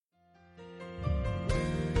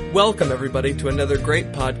Welcome, everybody, to another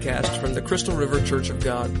great podcast from the Crystal River Church of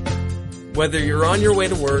God. Whether you're on your way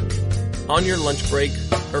to work, on your lunch break,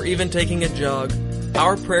 or even taking a jog,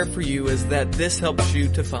 our prayer for you is that this helps you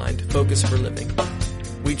to find focus for living.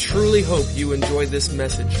 We truly hope you enjoy this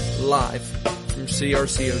message live from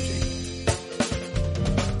CRCOG.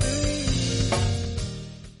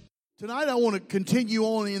 Tonight I want to continue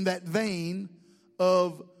on in that vein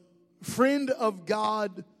of Friend of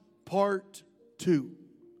God Part 2.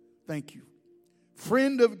 Thank you.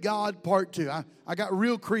 Friend of God Part 2. I got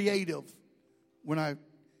real creative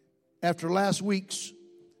after last week's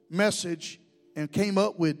message and came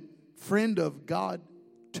up with Friend of God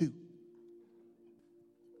 2.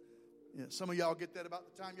 Yeah, some of y'all get that about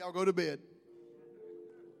the time y'all go to bed.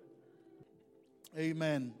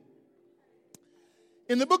 Amen.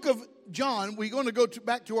 In the book of John, we're going to go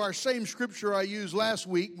back to our same scripture I used last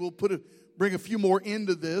week. We'll bring a few more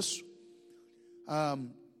into this.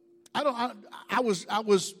 I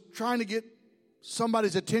was trying to get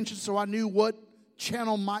somebody's attention so I knew what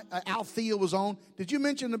channel Althea was on. Did you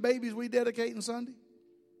mention the babies we dedicating Sunday?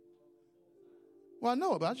 Well, I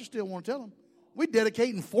know, but I just still want to tell them. We're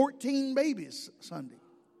dedicating 14 babies Sunday.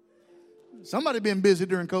 Somebody been busy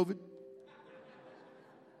during COVID.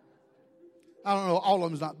 I don't know, all of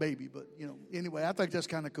them's not baby, but, anyway, I think that's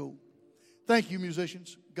kind of cool. Thank you,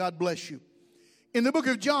 musicians. God bless you. In the book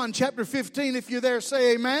of John, chapter 15, if you're there,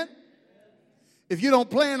 say amen. If you don't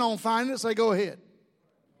plan on finding it, say go ahead.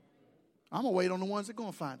 I'm going to wait on the ones that are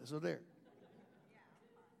going to find it, so there.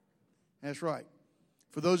 That's right.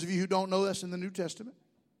 For those of you who don't know, that's in the New Testament.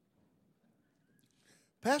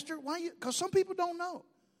 Pastor, why? Because some people don't know.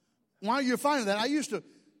 Why are you finding that? I used to,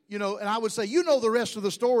 and I would say, the rest of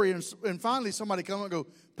the story, and finally somebody come and go,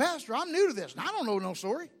 Pastor, I'm new to this, and I don't know no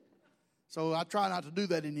story. So I try not to do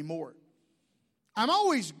that anymore. I'm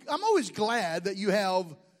always glad that you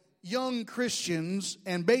have young Christians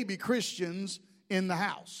and baby Christians in the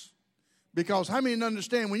house. Because how many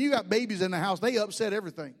understand when you got babies in the house, they upset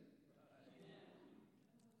everything.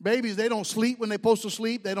 Babies, they don't sleep when they're supposed to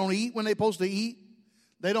sleep. They don't eat when they're supposed to eat.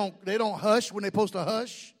 They don't hush when they're supposed to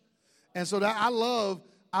hush. And so I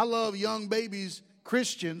love young babies,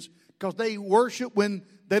 Christians, because they worship when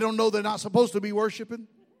they don't know they're not supposed to be worshiping.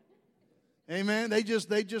 Amen. They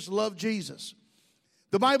just love Jesus.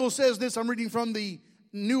 The Bible says this, I'm reading from the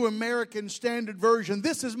New American Standard Version.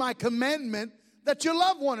 This is my commandment, that you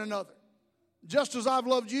love one another, just as I've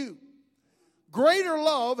loved you. Greater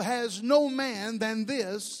love has no man than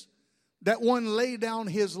this, that one lay down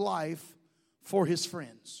his life for his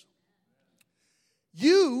friends.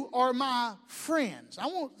 You are my friends. I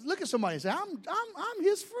want look at somebody and say, I'm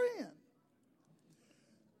his friend.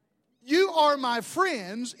 You are my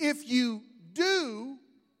friends if you do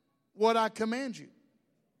what I command you.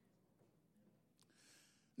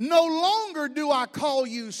 No longer do I call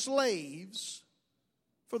you slaves,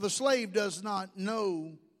 for the slave does not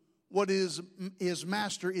know what his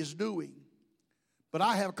master is doing. But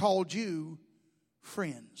I have called you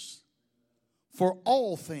friends. For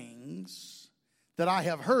all things that I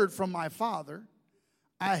have heard from my Father,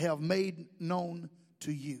 I have made known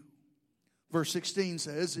to you. Verse 16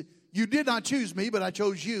 says, you did not choose me, but I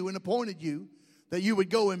chose you and appointed you, that you would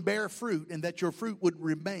go and bear fruit, and that your fruit would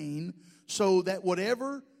remain, so that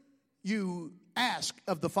whatever you ask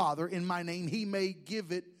of the Father in my name, he may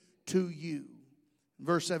give it to you.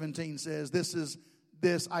 Verse 17 says,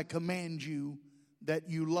 this I command you, that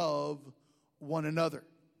you love one another.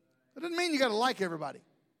 That doesn't mean you got to like everybody.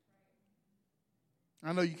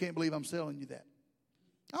 I know you can't believe I'm telling you that.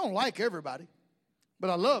 I don't like everybody, but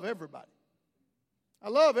I love everybody. I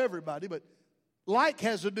love everybody, but like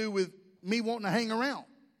has to do with me wanting to hang around,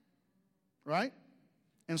 right?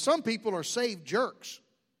 And some people are saved jerks.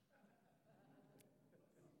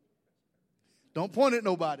 Don't point at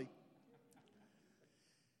nobody.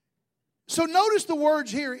 So notice the words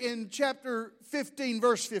here in chapter 15,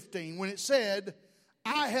 verse 15, when it said,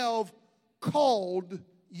 I have called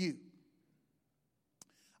you.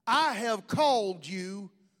 I have called you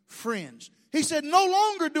friends. He said, no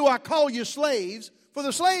longer do I call you slaves, for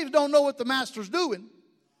the slaves don't know what the master's doing.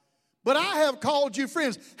 But I have called you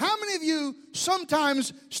friends. How many of you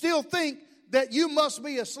sometimes still think that you must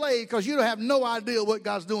be a slave because you have no idea what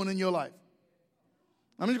God's doing in your life?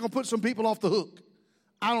 I'm just going to put some people off the hook.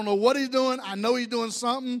 I don't know what he's doing. I know he's doing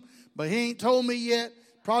something, but he ain't told me yet.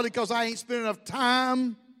 Probably because I ain't spent enough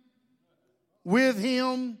time with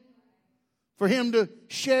him for him to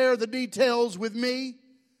share the details with me.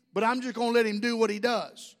 But I'm just going to let him do what he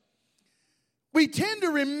does. We tend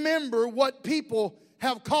to remember what people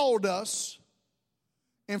have called us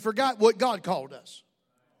and forgot what God called us.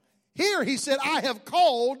 Here he said, I have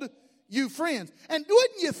called you friends. And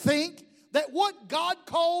wouldn't you think that what God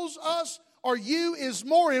calls us or you is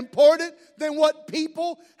more important than what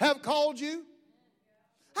people have called you?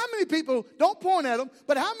 How many people, don't point at them,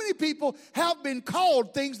 but how many people have been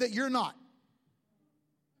called things that you're not?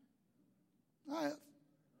 I have.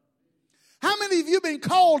 How many of you have been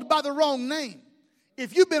called by the wrong name?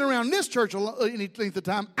 If you've been around this church any length of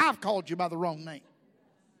time, I've called you by the wrong name.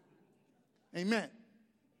 Amen.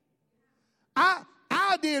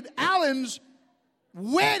 I did Alan's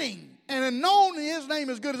wedding and had known his name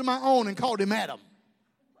as good as my own and called him Adam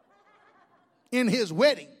in his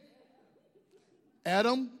wedding.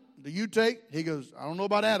 Adam, do you take? He goes, I don't know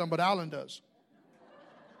about Adam, but Alan does.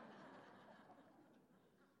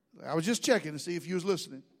 I was just checking to see if you was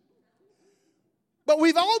listening. But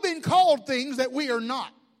we've all been called things that we are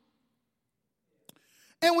not.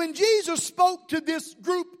 And when Jesus spoke to this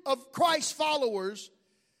group of Christ followers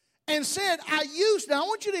and said, now I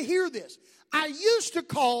want you to hear this. I used to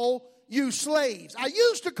call you slaves. I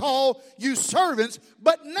used to call you servants,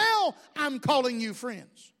 but now I'm calling you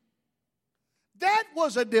friends. That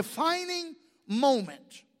was a defining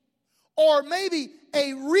moment, or maybe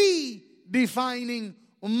a redefining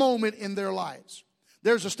moment in their lives.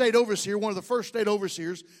 There's a state overseer, one of the first state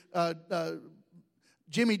overseers,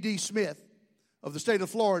 Jimmy D. Smith of the state of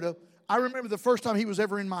Florida. I remember the first time he was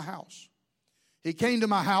ever in my house. He came to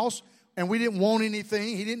my house, and we didn't want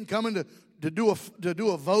anything. He didn't come in to do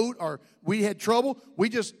a vote, or we had trouble.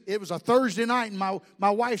 It was a Thursday night, and my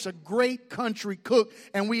wife's a great country cook,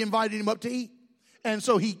 and we invited him up to eat. And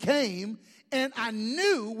so he came, and I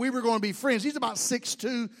knew we were going to be friends. He's about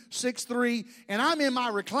 6'2", 6'3", and I'm in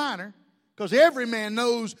my recliner, because every man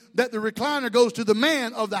knows that the recliner goes to the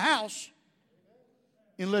man of the house,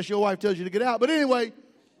 unless your wife tells you to get out. But anyway,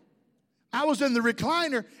 I was in the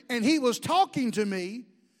recliner, and he was talking to me,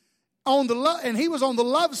 and he was on the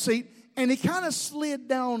love seat, and he kind of slid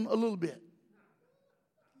down a little bit.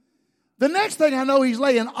 The next thing I know, he's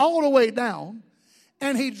laying all the way down,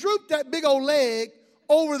 and he drooped that big old leg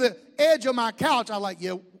over the edge of my couch. I was like,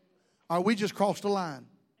 we just crossed the line.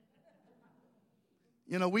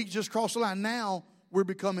 We just crossed the line. Now we're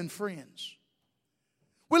becoming friends.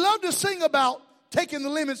 We love to sing about taking the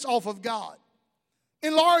limits off of God.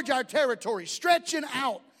 Enlarge our territory, stretching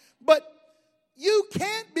out. But you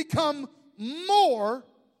can't become more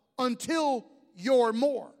until you're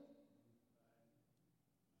more.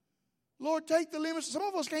 Lord, take the limits. Some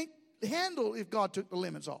of us can't handle if God took the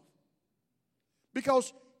limits off,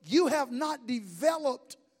 because you have not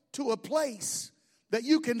developed to a place that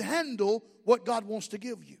you can handle what God wants to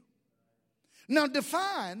give you. Now,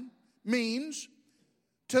 define means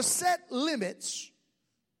to set limits,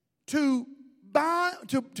 to bound,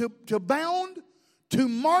 to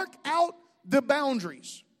mark out the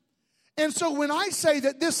boundaries. And so when I say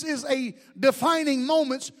that this is a defining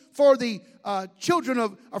moment for the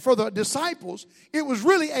for the disciples, it was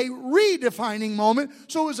really a redefining moment.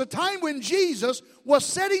 So it was a time when Jesus was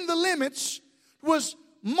setting the limits, was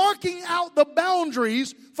marking out the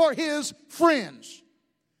boundaries for his friends.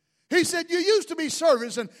 He said, you used to be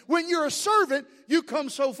servants, and when you're a servant, you come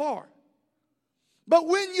so far. But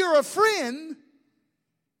when you're a friend,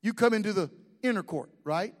 you come into the inner court,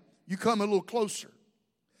 right? You come a little closer.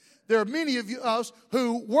 There are many of us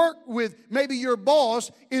who work with, maybe your boss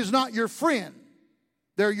is not your friend.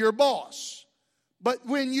 They're your boss. But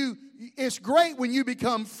it's great when you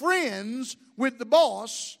become friends with the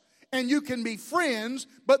boss, and you can be friends,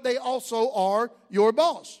 but they also are your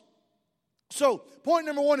boss. So, point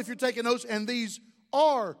number one, if you're taking notes, and these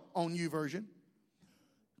are on YouVersion,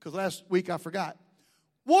 because last week I forgot.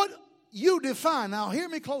 What you define, now hear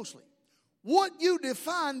me closely. What you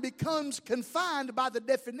define becomes confined by the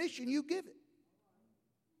definition you give it.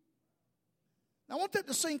 Now, I want that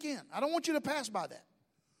to sink in. I don't want you to pass by that.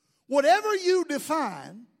 Whatever you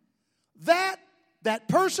define, that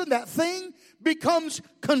person, that thing, becomes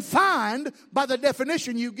confined by the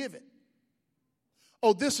definition you give it.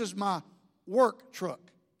 Oh, this is my work truck.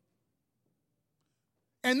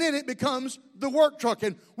 And then it becomes the work truck.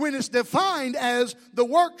 And when it's defined as the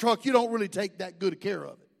work truck, you don't really take that good care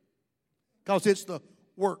of it, because it's the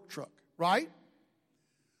work truck, right?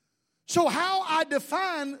 So how I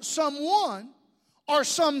define someone or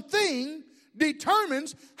something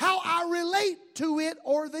determines how I relate to it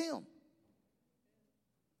or them.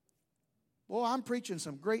 Well, I'm preaching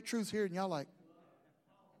some great truth here, and y'all like,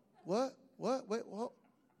 what? Wait,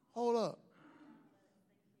 hold up.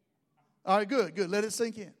 All right, good. Let it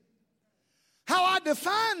sink in. How I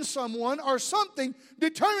define someone or something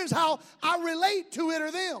determines how I relate to it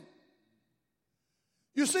or them.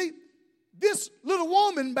 You see, this little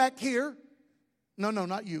woman back here, no,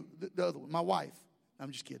 not you, the other one, my wife.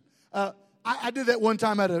 I'm just kidding. I did that one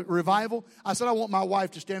time at a revival. I said, I want my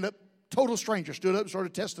wife to stand up. Total stranger stood up and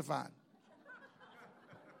started testifying.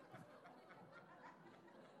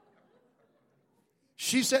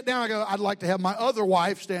 She sat down. I go, I'd like to have my other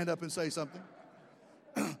wife stand up and say something.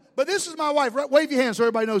 But this is my wife. Wave your hand so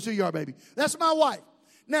everybody knows who you are, baby. That's my wife.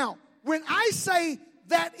 Now, when I say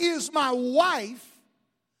that is my wife,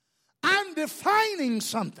 I'm defining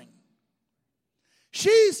something.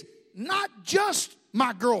 She's not just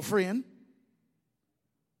my girlfriend.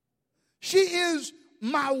 She is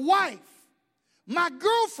my wife. My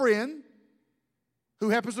girlfriend, who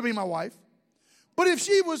happens to be my wife, but if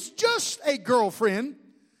she was just a girlfriend,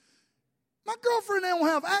 my girlfriend don't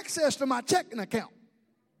have access to my checking account.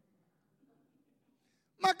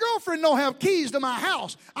 My girlfriend don't have keys to my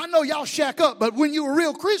house. I know y'all shack up, but when you're a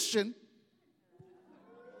real Christian,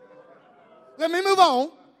 let me move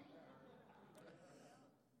on.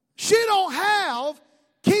 She don't have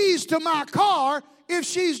keys to my car if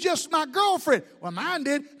she's just my girlfriend. Well, mine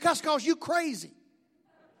did. That's because you crazy.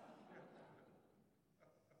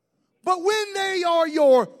 But when they are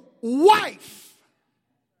your wife,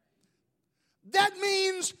 that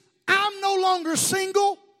means I'm no longer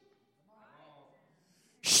single.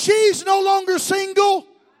 She's no longer single.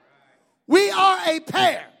 We are a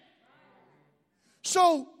pair.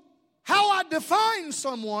 So how I define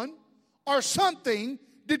someone or something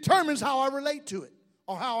determines how I relate to it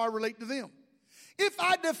or how I relate to them. If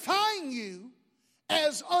I define you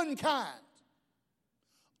as unkind,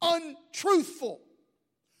 untruthful,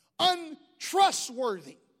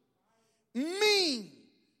 untrustworthy, mean,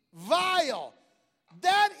 vile,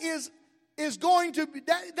 that's going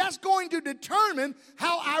to determine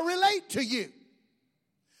how I relate to you.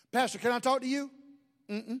 Pastor, can I talk to you?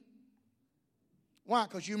 Why?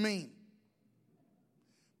 Because you mean.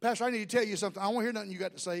 Pastor, I need to tell you something. I don't want to hear nothing you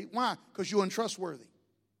got to say. Why? Because you're untrustworthy.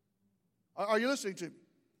 Are you listening to me?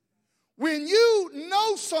 When you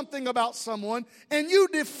know something about someone and you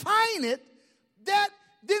define it, then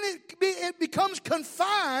it becomes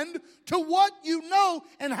confined to what you know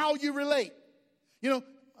and how you relate.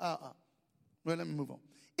 Well, let me move on.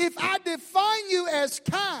 If I define you as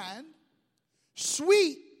kind,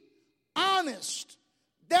 sweet, honest,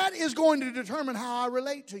 that is going to determine how I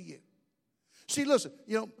relate to you. See, listen,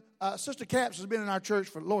 Sister Caps has been in our church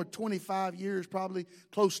for, 25 years, probably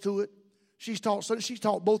close to it. She's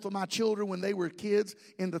taught both of my children when they were kids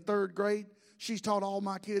in the 3rd grade. She's taught all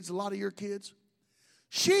my kids, a lot of your kids.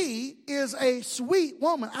 She is a sweet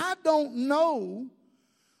woman. I don't know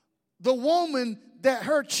the woman that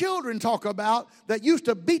her children talk about that used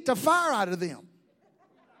to beat the fire out of them.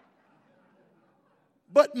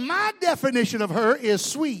 But my definition of her is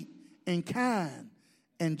sweet and kind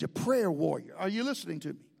and a prayer warrior. Are you listening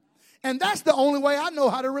to me? And that's the only way I know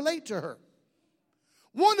how to relate to her.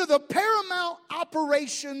 One of the paramount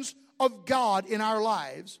operations of God in our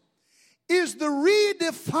lives is the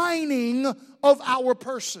redefining of our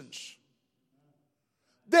persons.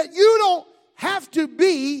 That you don't have to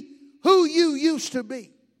be who you used to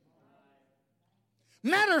be.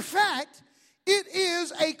 Matter of fact, it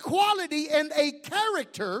is a quality and a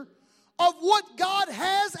character of what God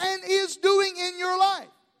has and is doing in your life.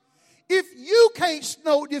 If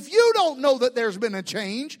you don't know that there's been a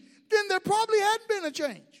change, then there probably hadn't been a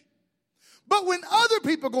change. But when other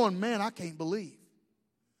people are going, man, I can't believe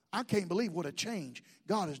what a change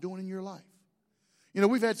God is doing in your life.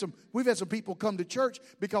 We've had some people come to church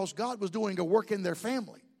because God was doing a work in their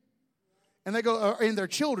family. And they go, in their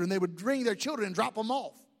children, they would bring their children and drop them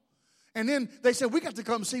off. And then they said, we got to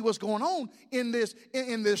come see what's going on in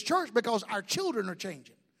this church because our children are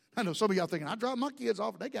changing. I know some of y'all thinking, I dropped my kids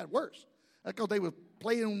off and they got worse. That's because they were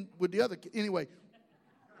playing with the other kids. Anyway.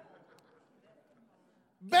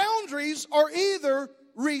 Boundaries are either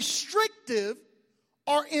restrictive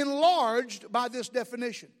or enlarged by this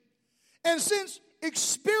definition. And since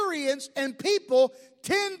experience and people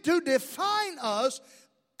tend to define us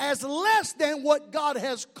as less than what God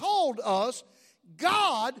has called us,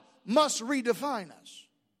 God must redefine us.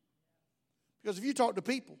 Because if you talk to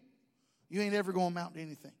people, you ain't ever going to amount to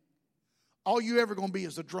anything. All you ever going to be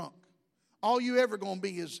is a drunk. All you ever going to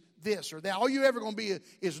be is this or that. All you ever going to be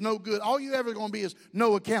is no good. All you ever going to be is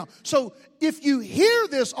no account. So if you hear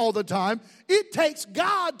this all the time, it takes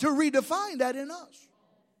God to redefine that in us.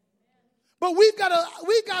 But we've got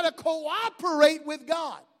to cooperate with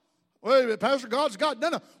God. Wait a minute, Pastor, God's God.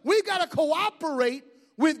 No. We've got to cooperate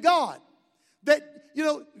with God. That,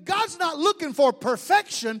 God's not looking for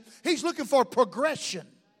perfection. He's looking for progression.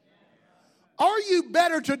 Are you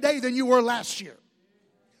better today than you were last year?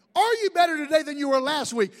 Are you better today than you were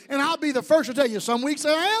last week? And I'll be the first to tell you, some weeks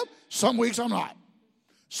I am, some weeks I'm not.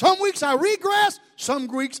 Some weeks I regress, some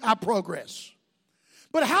weeks I progress.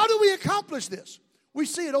 But how do we accomplish this? We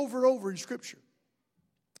see it over and over in Scripture.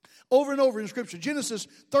 Over and over in Scripture. Genesis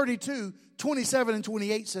 32, 27 and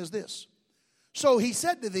 28 says this. So he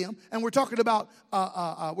said to them, and we're talking about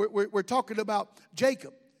we're talking about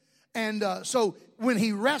Jacob. And so when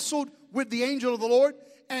he wrestled with the angel of the Lord,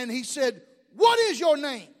 and he said, "What is your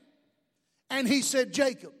name?" And he said,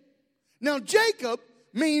 "Jacob." Now Jacob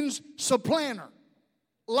means supplanter,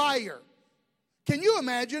 liar. Can you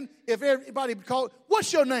imagine if everybody called,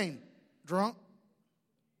 "What's your name?" Drunk.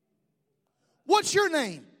 What's your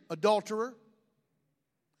name? Adulterer.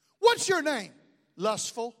 What's your name?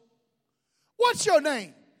 Lustful. What's your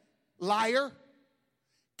name? Liar.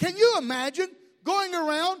 Can you imagine going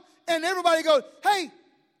around and everybody goes, "Hey,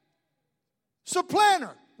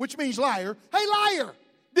 supplanter," which means liar. "Hey, liar,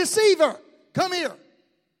 deceiver, come here."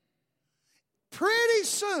 Pretty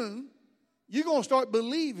soon, you're going to start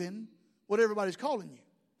believing what everybody's calling you.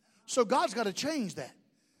 So God's got to change that.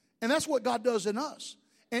 And that's what God does in us.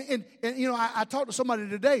 And you know, I talked to somebody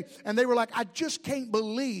today, and they were like, "I just can't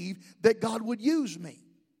believe that God would use me."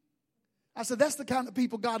 I said, that's the kind of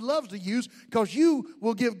people God loves to use, because you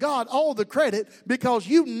will give God all the credit because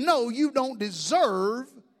you know you don't deserve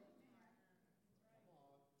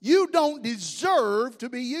to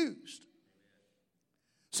be used.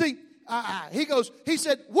 See, he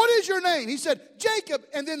said, "What is your name?" He said, "Jacob."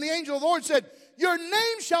 And then the angel of the Lord said, "Your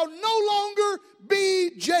name shall no longer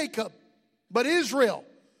be Jacob, but Israel,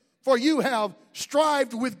 for you have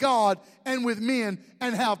strived with God and with men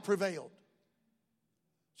and have prevailed."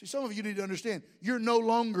 See, some of you need to understand, you're no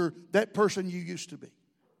longer that person you used to be.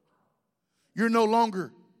 You're no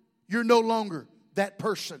longer that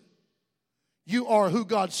person. You are who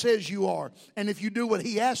God says you are. And if you do what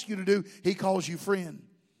He asks you to do, He calls you friend.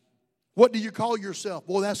 What do you call yourself?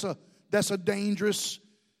 Well, that's a dangerous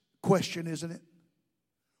question, isn't it?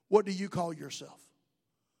 What do you call yourself?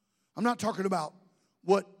 I'm not talking about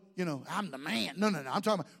what, I'm the man. No. I'm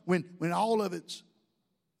talking about when all of it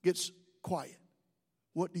gets quiet.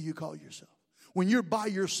 What do you call yourself? When you're by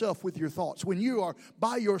yourself with your thoughts, when you are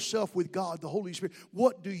by yourself with God, the Holy Spirit,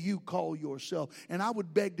 what do you call yourself? And I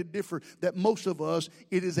would beg to differ that most of us,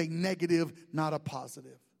 it is a negative, not a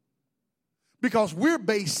positive. Because we're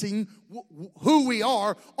basing who we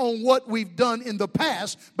are on what we've done in the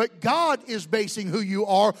past, but God is basing who you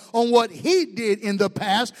are on what He did in the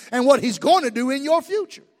past and what He's going to do in your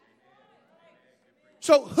future.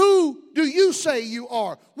 So who do you say you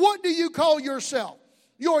are? What do you call yourself?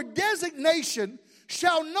 Your designation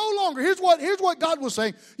shall no longer, here's what God was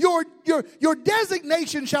saying, your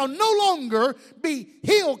designation shall no longer be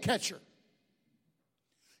heel catcher.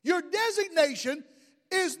 Your designation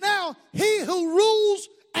is now he who rules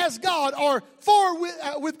as God, or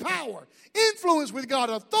with power, influence with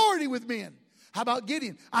God, authority with men. How about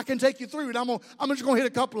Gideon? I can take you through it. I'm just going to hit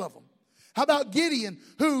a couple of them. How about Gideon,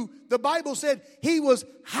 who the Bible said he was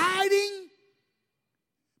hiding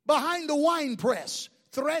behind the winepress,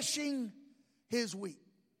 threshing his wheat.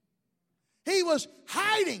 He was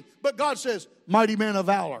hiding, but God says, "Mighty man of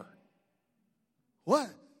valor." What?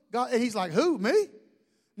 God, and he's like, "Who, me?"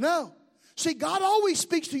 No. See, God always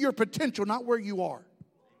speaks to your potential, not where you are.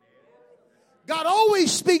 God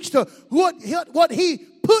always speaks to what He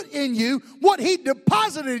put in you, what He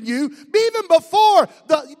deposited in you, even before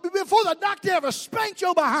the doctor ever spanked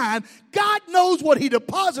your behind. God knows what He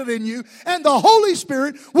deposited in you, and the Holy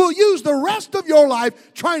Spirit will use the rest of your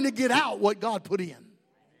life trying to get out what God put in.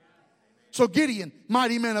 So Gideon,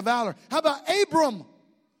 mighty man of valor. How about Abram?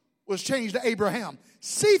 Was changed to Abraham.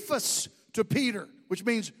 Cephas to Peter, which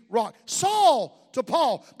means rock. Saul to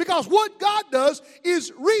Paul. Because what God does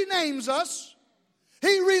is renames us,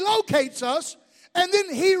 He relocates us, and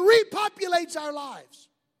then He repopulates our lives.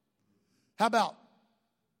 How about,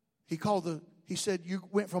 he said you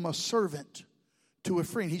went from a servant to a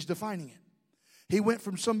friend. He's defining it. He went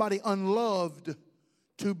from somebody unloved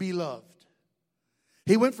to beloved.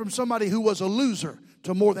 He went from somebody who was a loser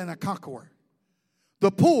to more than a conqueror.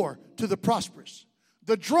 The poor to the prosperous.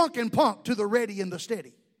 The drunk and punk to the ready and the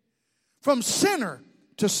steady. From sinner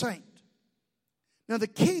to saint. Now the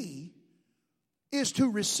key is to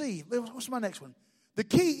receive. What's my next one? The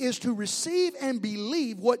key is to receive and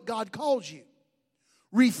believe what God calls you.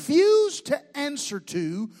 Refuse to answer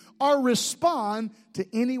to or respond to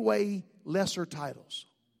any way lesser titles.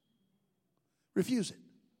 Refuse it.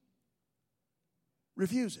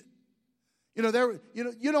 Refuse it.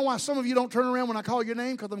 You know why some of you don't turn around when I call your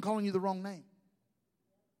name? Because I'm calling you the wrong name.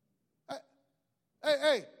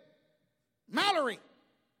 Hey, Mallory.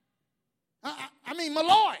 I mean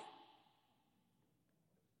Malloy.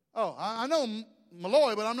 Oh, I know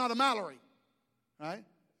Malloy, but I'm not a Mallory. Right?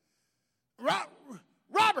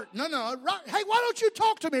 Robert. No. Hey, why don't you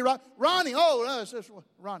talk to me, Ronnie? Oh, that's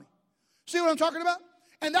Ronnie. See what I'm talking about?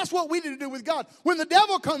 And that's what we need to do with God. When the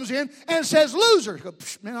devil comes in and says, loser, go,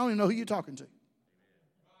 man, I don't even know who you're talking to.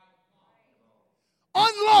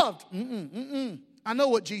 Unloved. I know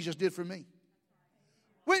what Jesus did for me.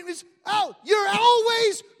 You're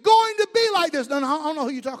always going to be like this. No, I don't know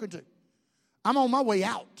who you're talking to. I'm on my way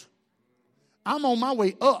out. I'm on my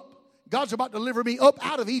way up. God's about to deliver me up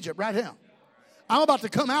out of Egypt right now. I'm about to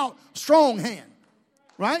come out strong hand.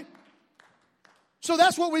 Right? So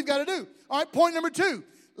that's what we've got to do. All right, point number 2.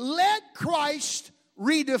 Let Christ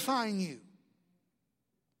redefine you.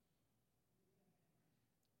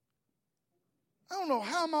 I don't know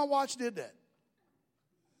how my watch did that.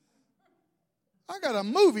 I got a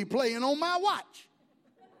movie playing on my watch.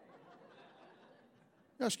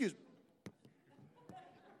 Excuse me.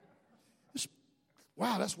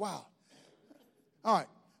 Wow, that's wild. All right.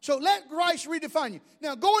 So let Christ redefine you.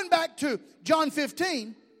 Now, going back to John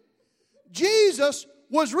 15, Jesus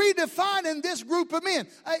was redefining this group of men.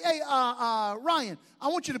 Hey, Ryan, I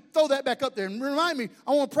want you to throw that back up there and remind me.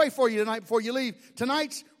 I want to pray for you tonight before you leave.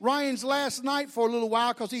 Tonight's Ryan's last night for a little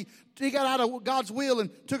while because he got out of God's will and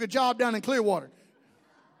took a job down in Clearwater.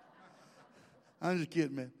 I'm just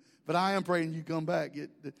kidding, man. But I am praying you come back. You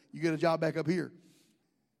get a job back up here.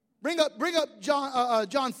 Bring up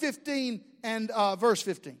John 15 and verse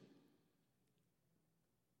 15.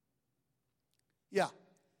 Yeah.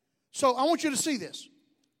 So I want you to see this.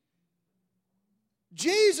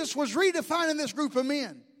 Jesus was redefining this group of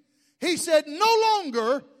men. He said, no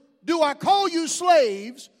longer do I call you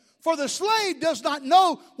slaves, for the slave does not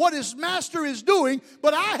know what his master is doing,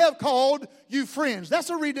 but I have called you friends. That's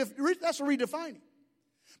a redefining.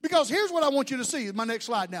 Because here's what I want you to see. My next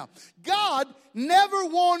slide now. God never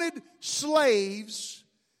wanted slaves.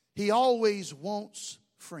 He always wants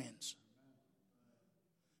friends.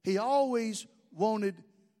 He always wanted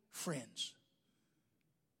friends.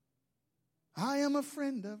 I am a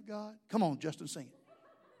friend of God. Come on, Justin, sing it.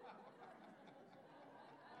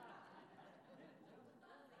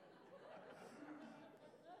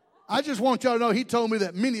 I just want y'all to know he told me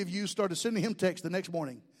that many of you started sending him texts the next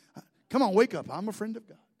morning. Come on, wake up. I'm a friend of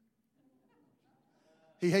God.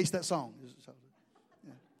 He hates that song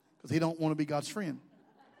because he don't want to be God's friend.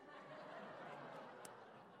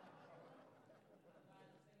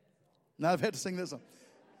 Now I've had to sing this song.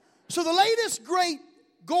 So the latest great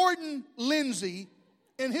Gordon Lindsay,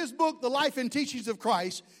 in his book, The Life and Teachings of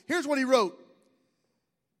Christ, here's what he wrote.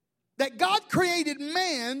 That God created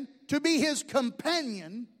man to be his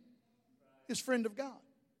companion, his friend of God.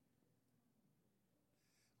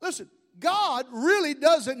 Listen, God really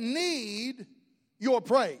doesn't need your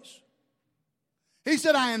praise. He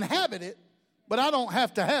said, I inhabit it, but I don't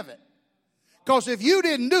have to have it. Because if you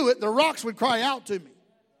didn't do it, the rocks would cry out to me.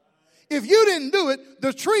 If you didn't do it,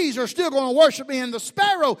 the trees are still going to worship me and the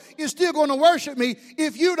sparrow is still going to worship me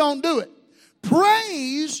if you don't do it.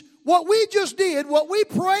 Praise, what we just did, what we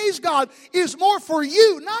praise God is more for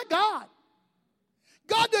you, not God.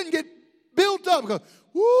 God doesn't get built up. Go,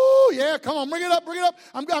 woo, yeah, come on, bring it up.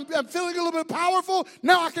 I'm feeling a little bit powerful.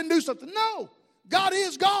 Now I can do something. No, God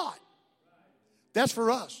is God. That's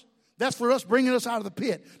for us. That's for us bringing us out of the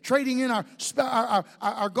pit, trading in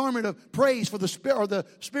our garment of praise for the spirit, or the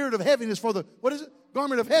spirit of heaviness for the, what is it?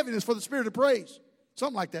 Garment of heaviness for the spirit of praise.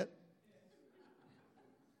 Something like that.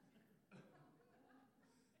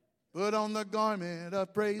 Put on the garment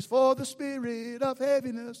of praise for the spirit of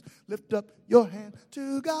heaviness. Lift up your hand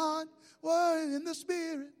to God. What in the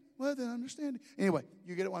spirit? What the understanding? Anyway,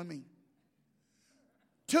 you get what I mean.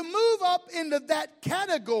 To move up into that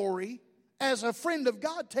category as a friend of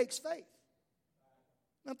God takes faith.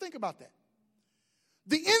 Now think about that.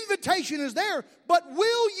 The invitation is there, but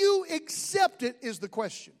will you accept it is the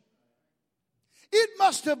question. It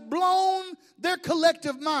must have blown their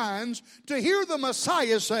collective minds to hear the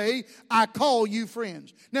Messiah say, I call you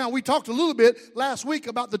friends. Now, we talked a little bit last week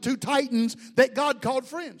about the two titans that God called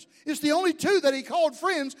friends. It's the only two that he called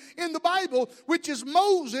friends in the Bible, which is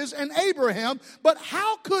Moses and Abraham. But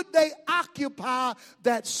how could they occupy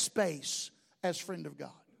that space as friend of God?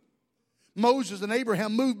 Moses and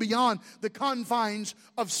Abraham moved beyond the confines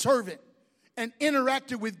of servant and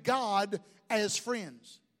interacted with God as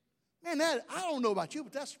friends. Man, that, I don't know about you,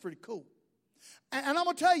 but that's pretty cool. And I'm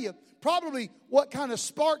going to tell you, probably what kind of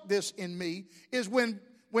sparked this in me is when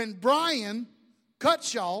Brian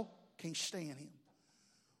Cutshaw, can't stand him,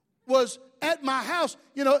 was at my house.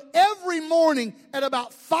 You know, every morning at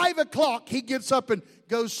about 5 o'clock, he gets up and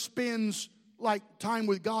goes, spends like time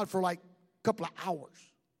with God for like a couple of hours.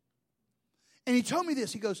 And he told me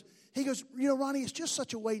this. He goes, Ronnie, it's just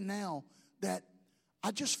such a way now that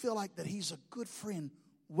I just feel like that he's a good friend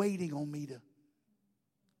waiting on me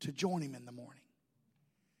to join him in the morning.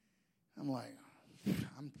 I'm like,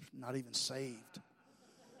 I'm not even saved.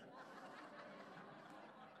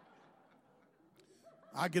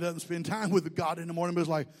 I get up and spend time with God in the morning, but it's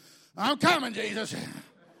like, I'm coming, Jesus.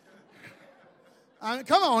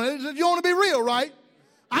 Come on, you want to be real, right?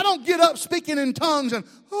 I don't get up speaking in tongues and,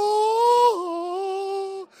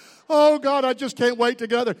 oh, God, I just can't wait to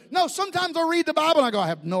get there. No, sometimes I read the Bible and I go, I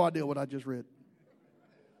have no idea what I just read.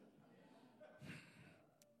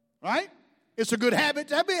 Right? It's a good habit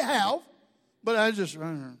to have, but I just,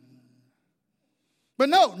 but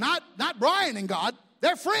no, not Brian and God.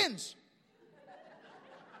 They're friends.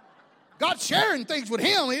 God's sharing things with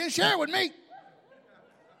him. He didn't share it with me.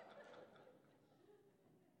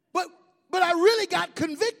 But I really got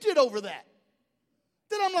convicted over that.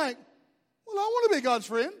 Then I'm like, well, I want to be God's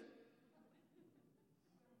friend.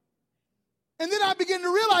 And then I begin to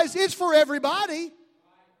realize it's for everybody.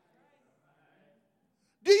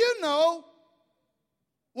 Do you know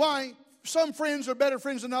why some friends are better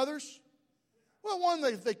friends than others? Well, one,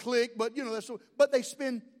 they click, but but they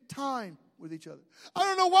spend time with each other. I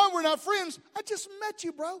don't know why we're not friends. I just met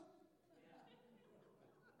you, bro.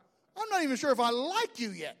 I'm not even sure if I like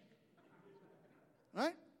you yet.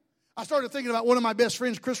 Right? I started thinking about one of my best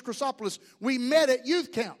friends, Chris Chrysopoulos. We met at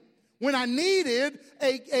youth camp when I needed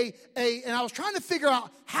and I was trying to figure out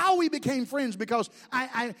how we became friends because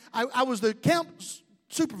I was the camp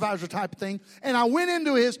supervisor type of thing, and I went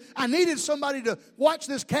into I needed somebody to watch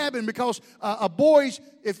this cabin because boys,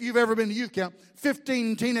 if you've ever been to youth camp,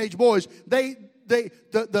 15 teenage boys,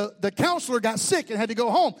 the counselor got sick and had to go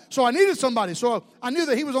home. So I needed somebody. So I knew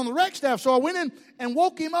that he was on the rec staff. So I went in and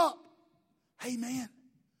woke him up. Hey, man,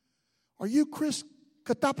 are you Chris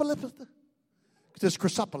Chrysopoulos? This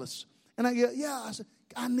Chrysopoulos. And I said,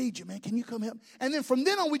 I need you, man. Can you come help? And then from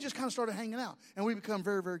then on, we just kind of started hanging out. And we become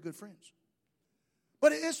very, very good friends.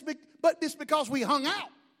 But it's because we hung out,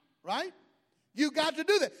 right? You got to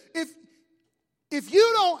do that. If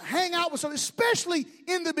you don't hang out with someone, especially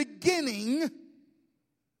in the beginning,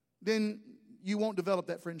 then you won't develop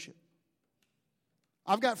that friendship.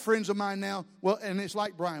 I've got friends of mine now, and it's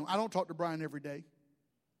like Brian. I don't talk to Brian every day.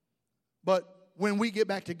 But when we get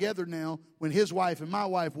back together now, when his wife and my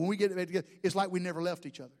wife, when we get back together, it's like we never left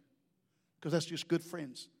each other. Because that's just good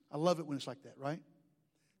friends. I love it when it's like that, right?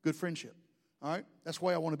 Good friendship. All right? That's the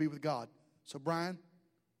way I want to be with God. So, Brian,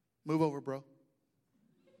 move over, bro.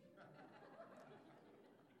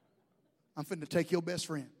 I'm finna take your best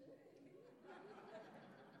friend.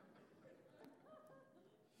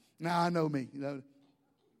 Now, I know me.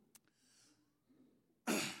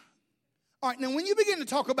 All right, now when you begin to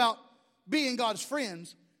talk about being God's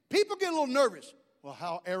friends, people get a little nervous. Well,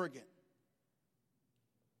 how arrogant.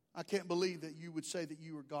 I can't believe that you would say that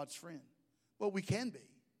you are God's friend. Well, we can be.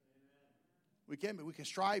 We can be. We can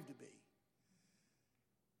strive to be.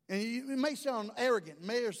 And it may sound arrogant, it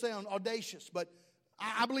may sound audacious, but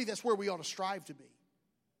I believe that's where we ought to strive to be.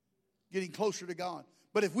 Getting closer to God.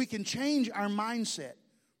 But if we can change our mindset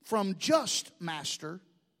from just master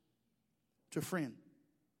to friend.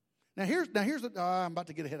 Now here's I'm about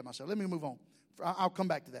to get ahead of myself. Let me move on. I'll come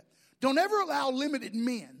back to that. Don't ever allow limited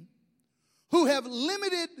men who have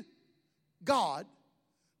limited God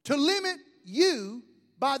to limit you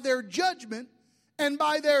by their judgment and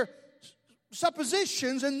by their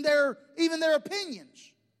suppositions and even their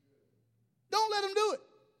opinions. Don't let them do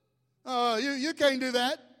it. You can't do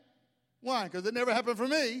that. Why? Because it never happened for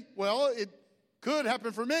me. Well, it could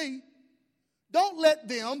happen for me. Don't let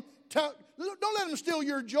them steal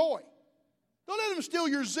your joy. Don't let them steal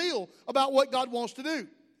your zeal about what God wants to do.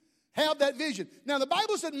 Have that vision. Now, the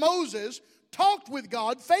Bible said Moses talked with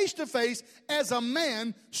God face to face as a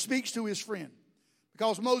man speaks to his friend.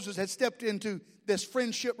 Because Moses had stepped into this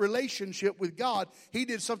friendship relationship with God, he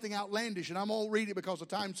did something outlandish. And I'm going to read it because of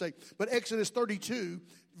time's sake. But Exodus 32,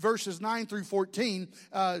 verses 9 through 14,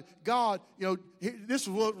 God, this is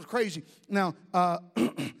what was crazy. Now,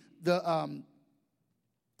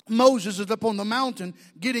 Moses is up on the mountain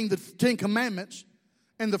getting the 10 Commandments.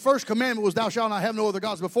 And the first commandment was, thou shalt not have no other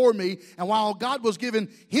gods before me. And while God was giving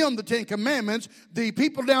him the 10 Commandments, the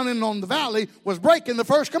people down in on the valley was breaking the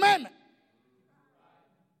first commandment.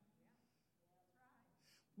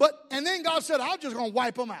 And then God said, I'm just going to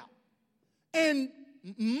wipe them out. And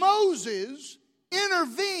Moses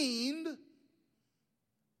intervened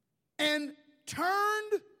and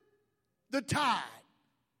turned the tide.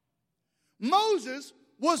 Moses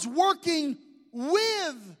was working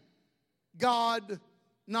with God,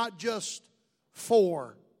 not just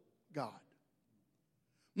for God.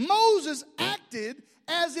 Moses acted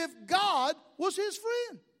as if God was his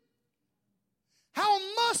friend. How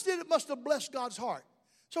much it must have blessed God's heart.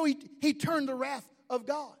 So he turned the wrath of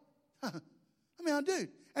God. Dude.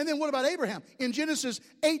 And then what about Abraham? In Genesis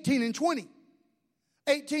 18 and 20.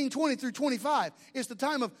 18, 20 through 25. It's the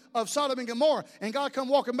time of Sodom and Gomorrah. And God come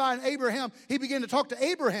walking by, and Abraham, he began to talk to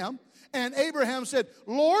Abraham. And Abraham said,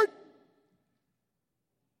 Lord,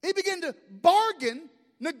 he began to bargain,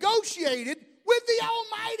 negotiated with the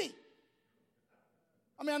Almighty.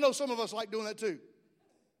 I know some of us like doing that too.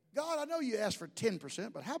 God, I know you asked for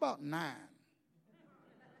 10%, but how about 9%?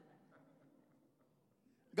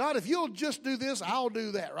 God, if you'll just do this, I'll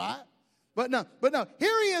do that, right? But no,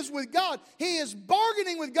 here he is with God. He is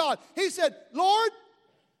bargaining with God. He said, Lord,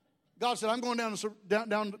 God said, I'm going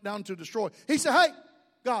down to destroy. He said, hey,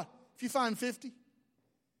 God, if you find 50,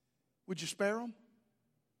 would you spare them?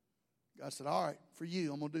 God said, all right, for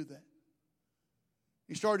you, I'm going to do that.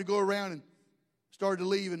 He started to go around and started to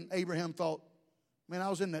leave, and Abraham thought, man, I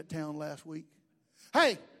was in that town last week.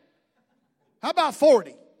 Hey, how about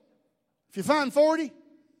 40? If you find 40,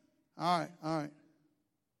 all right.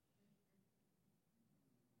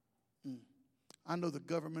 I know the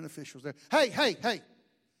government officials there. Hey.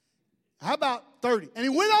 How about 30? And he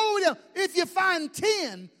went all the way down. If you find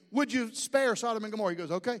 10, would you spare Sodom and Gomorrah? He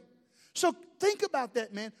goes, okay. So think about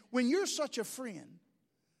that, man. When you're such a friend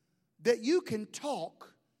that you can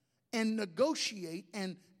talk and negotiate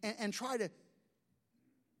and try to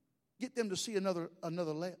get them to see another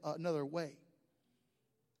way.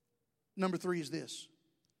 Number 3 is this.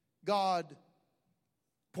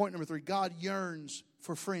 Point number 3, God yearns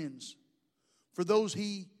for friends. For those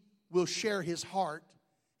he will share his heart,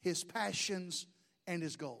 his passions, and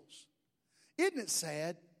his goals. Isn't it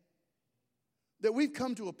sad that we've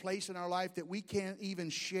come to a place in our life that we can't even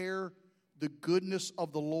share the goodness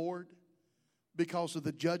of the Lord because of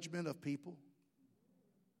the judgment of people?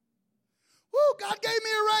 Woo, God gave me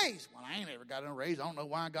a raise. Well, I ain't ever got a raise. I don't know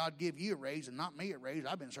why God give you a raise and not me a raise.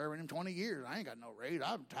 I've been serving him 20 years. I ain't got no raise.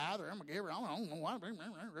 I'm a tither. I'm a giver. I don't know why.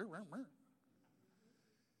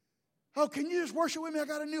 Oh, can you just worship with me? I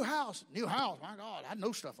got a new house. New house, my God. I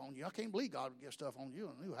know stuff on you. I can't believe God would get stuff on you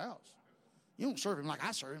in a new house. You don't serve him like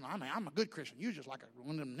I serve him. I'm a good Christian. You're just like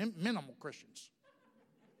one of them minimal Christians.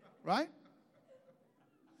 Right?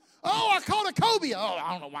 Oh, I caught a cobia. Oh,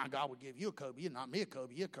 I don't know why God would give you a cobia, not me a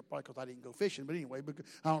cobia. Probably because I didn't go fishing. But anyway,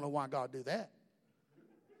 I don't know why God do that.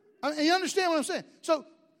 You understand what I'm saying? So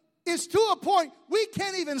it's to a point we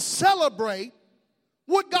can't even celebrate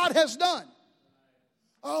what God has done.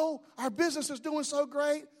 Oh, our business is doing so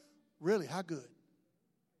great. Really? How good?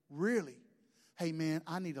 Really? Hey, man,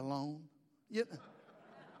 I need a loan. Yeah.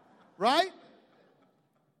 Right?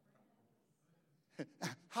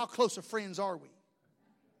 How close of friends are we?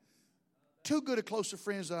 Too good of close of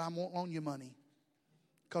friends that I won't loan you money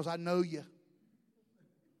because I know you.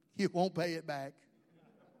 You won't pay it back.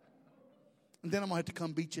 And then I'm going to have to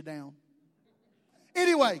come beat you down.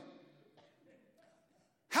 Anyway.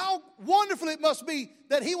 How wonderful it must be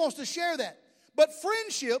that he wants to share that. But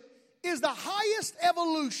friendship is the highest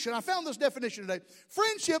evolution. I found this definition today.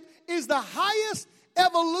 Friendship is the highest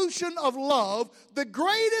evolution of love, the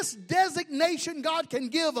greatest designation God can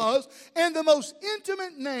give us, and the most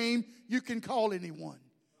intimate name you can call anyone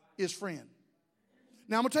is friend.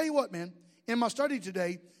 Now, I'm going to tell you what, man. In my study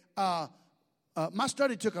today, my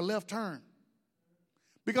study took a left turn.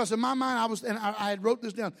 Because in my mind, I had wrote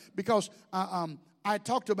this down because I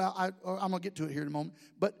talked about, I'm going to get to it here in a moment,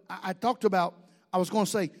 but I talked about, I was going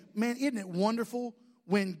to say, man, isn't it wonderful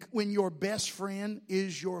when your best friend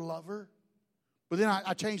is your lover? But then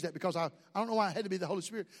I changed that because I don't know why it had to be the Holy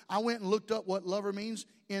Spirit. I went and looked up what lover means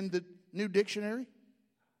in the New Dictionary.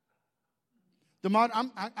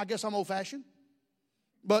 I guess I'm old-fashioned.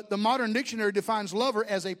 But the modern dictionary defines lover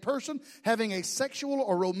as a person having a sexual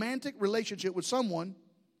or romantic relationship with someone,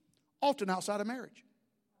 often outside of marriage.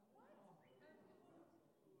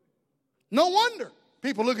 No wonder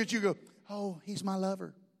people look at you and go, oh, he's my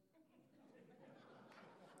lover.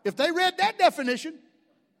 If they read that definition.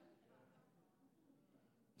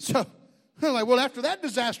 So, I'm like, well, after that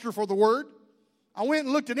disaster for the word, I went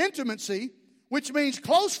and looked at intimacy, which means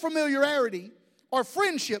close familiarity or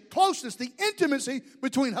friendship, closeness, the intimacy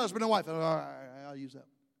between husband and wife. All right, I'll use that.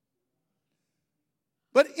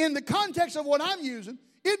 But in the context of what I'm using,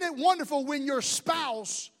 isn't it wonderful when your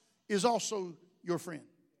spouse is also your friend?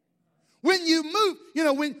 When you move,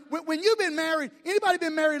 when you've been married, anybody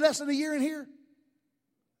been married less than a year in here?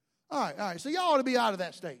 All right. So y'all ought to be out of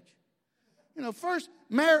that stage. First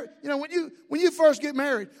married, when you first get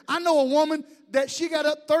married, I know a woman that she got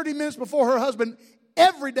up 30 minutes before her husband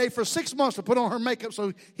every day for 6 months to put on her makeup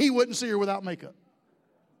so he wouldn't see her without makeup.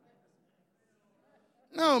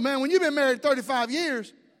 No, man, when you've been married 35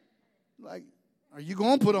 years, like, are you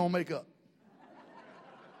going to put on makeup?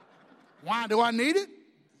 Why do I need it?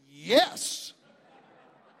 Yes.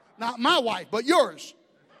 Not my wife, but yours.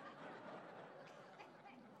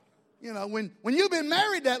 When you've been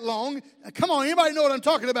married that long, come on, anybody know what I'm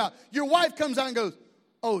talking about? Your wife comes out and goes,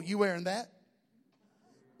 oh, you wearing that?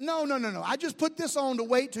 No. I just put this on to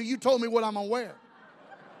wait till you told me what I'm going to wear.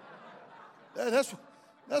 That's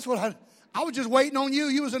what I was just waiting on you.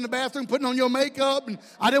 You was in the bathroom putting on your makeup, and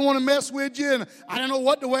I didn't want to mess with you, and I didn't know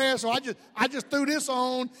what to wear, so I just threw this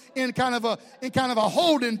on in kind of a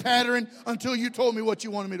holding pattern until you told me what you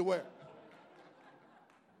wanted me to wear.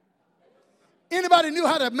 Anybody knew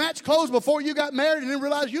how to match clothes before you got married and didn't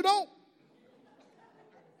realize you don't?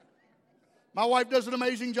 My wife does an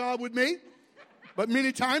amazing job with me, but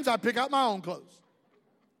many times I pick out my own clothes.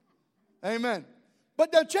 Amen.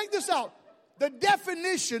 But now check this out. The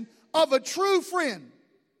definition of a true friend.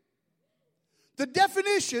 The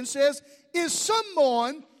definition says, is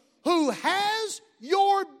someone who has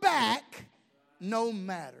your back no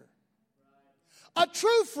matter. A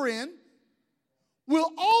true friend will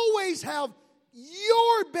always have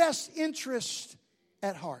your best interest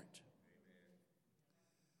at heart.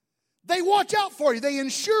 They watch out for you. They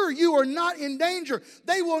ensure you are not in danger.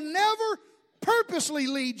 They will never purposely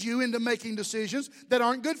lead you into making decisions that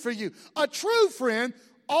aren't good for you. A true friend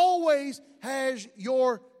always has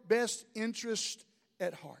your best interest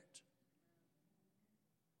at heart.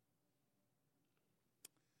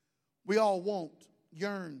 We all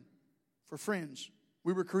yearn for friends.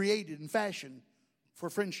 We were created and fashioned for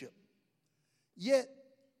friendship. Yet,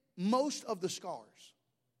 most of the scars,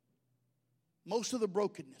 most of the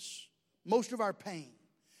brokenness, most of our pain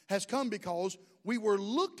has come because we were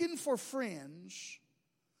looking for friends,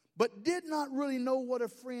 but did not really know what a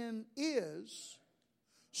friend is.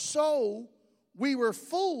 So, we were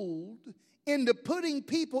fooled into putting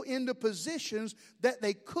people into positions that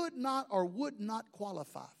they could not or would not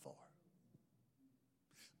qualify for.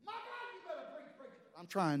 My God, you better preach. I'm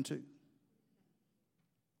trying to.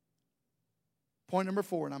 Point number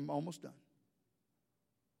 4, and I'm almost done.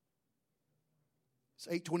 It's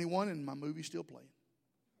 8:21 and my movie's still playing.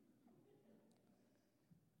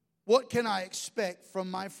 What can I expect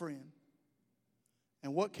from my friend?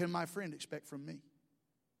 And what can my friend expect from me?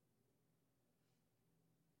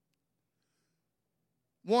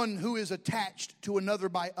 One who is attached to another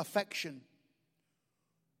by affection.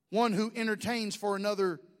 One who entertains for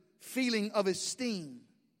another feeling of esteem,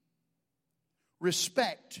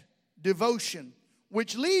 respect, devotion,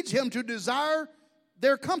 which leads him to desire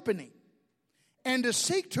their company and to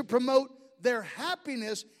seek to promote their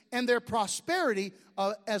happiness and their prosperity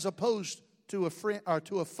as opposed to a friend or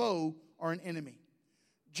to a foe or an enemy.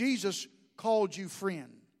 Jesus called you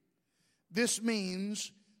friend. This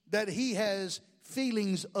means that he has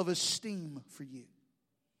feelings of esteem for you.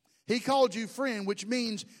 He called you friend, which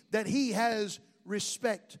means that he has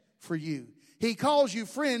respect for you. He calls you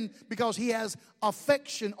friend because he has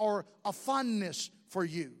affection or a fondness for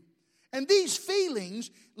you. And these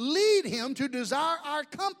feelings lead him to desire our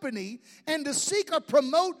company and to seek or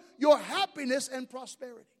promote your happiness and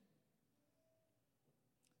prosperity.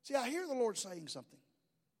 See, I hear the Lord saying something.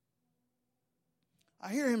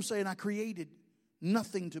 I hear him saying, I created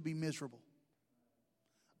nothing to be miserable.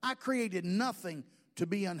 I created nothing to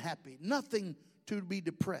be unhappy, nothing to be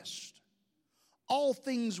depressed. All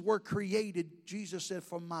things were created, Jesus said,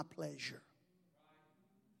 for my pleasure.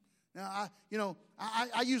 Now,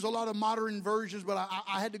 I use a lot of modern versions, but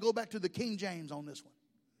I had to go back to the King James on this one.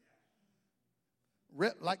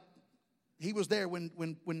 Like, he was there when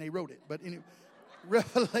they wrote it. But anyway,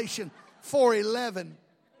 Revelation 4:11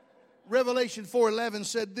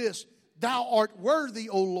 said this, Thou art worthy,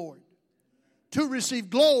 O Lord, to receive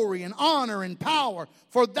glory and honor and power,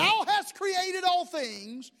 for thou hast created all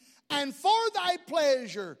things, and for thy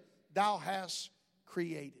pleasure thou hast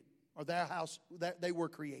created, or they were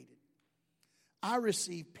created. I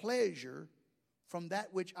receive pleasure from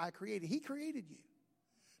that which I created. He created you.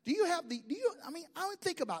 I don't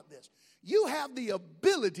think about this. You have the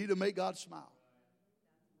ability to make God smile.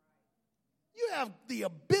 You have the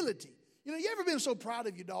ability. You ever been so proud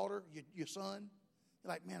of your daughter, your son?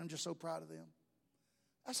 You're like, man, I'm just so proud of them.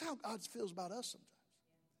 That's how God feels about us sometimes.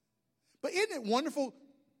 But isn't it wonderful,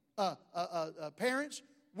 parents,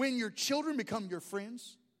 when your children become your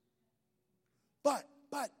friends? But,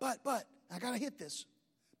 I got to hit this.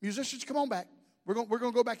 Musicians, come on back. We're going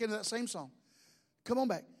to go back into that same song. Come on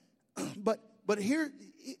back. But here,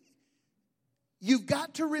 you've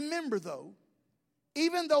got to remember, though,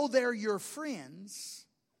 even though they're your friends,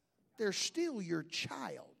 they're still your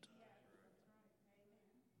child.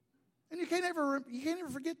 And you can't ever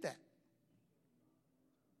forget that.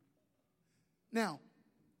 Now,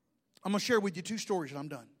 I'm going to share with you two stories and I'm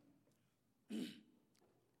done.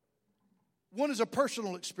 One is a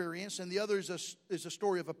personal experience and the other is a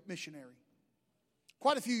story of a missionary.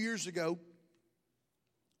 Quite a few years ago,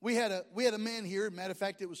 we had a man here. Matter of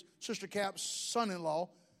fact, it was Sister Cap's son-in-law,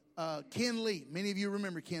 Ken Lee. Many of you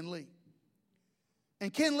remember Ken Lee.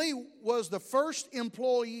 And Ken Lee was the first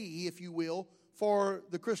employee, if you will, for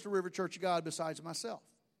the Crystal River Church of God besides myself.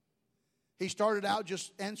 He started out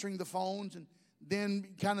just answering the phones and then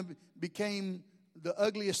kind of became the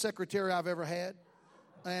ugliest secretary I've ever had.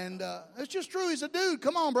 And it's just true. He's a dude.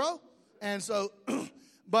 Come on, bro. And so,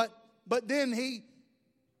 but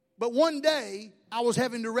one day I was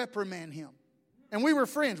having to reprimand him. And we were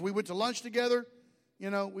friends. We went to lunch together. You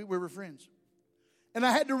know, we were friends. And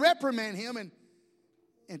I had to reprimand him and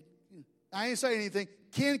I ain't saying anything.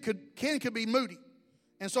 Ken could be moody.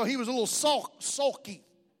 And so he was a little sulky.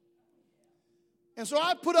 And so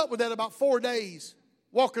I put up with that about 4 days,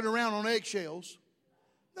 walking around on eggshells.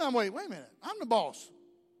 Then I'm wait a minute. I'm the boss.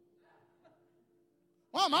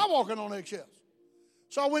 Why am I walking on eggshells?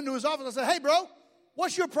 So I went to his office. I said, hey, bro,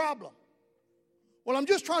 what's your problem? Well, I'm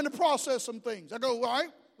just trying to process some things. I go, all right,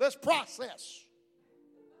 let's process.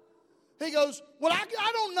 He goes, well,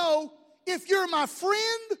 I don't know if you're my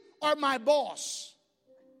friend or my boss.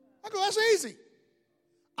 I go, that's easy.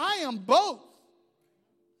 I am both.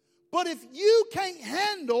 But if you can't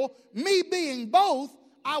handle me being both,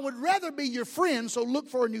 I would rather be your friend, so look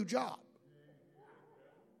for a new job.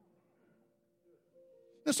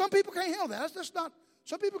 Now, some people can't handle that.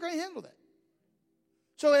 Some people can't handle that.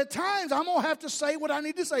 So at times, I'm going to have to say what I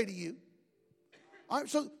need to say to you. All right,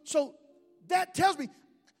 so that tells me,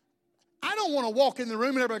 I don't want to walk in the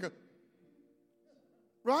room and everybody go,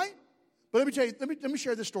 right? But let me tell you, let me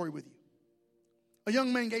share this story with you. A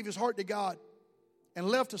young man gave his heart to God and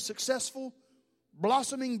left a successful,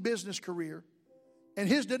 blossoming business career. And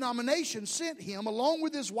his denomination sent him, along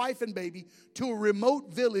with his wife and baby, to a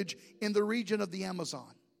remote village in the region of the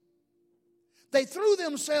Amazon. They threw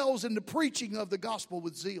themselves into preaching of the gospel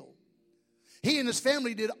with zeal. He and his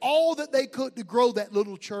family did all that they could to grow that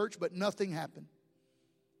little church, but nothing happened.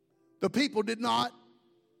 The people did not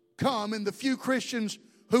come, and the few Christians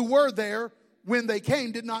who were there when they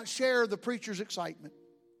came did not share the preacher's excitement.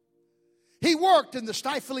 He worked in the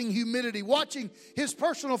stifling humidity, watching his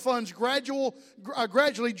personal funds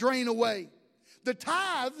gradually drain away. The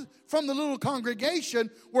tithe from the little congregation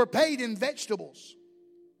were paid in vegetables.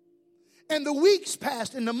 And the weeks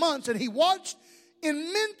passed and the months, and he watched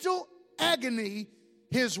in mental agony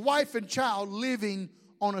his wife and child living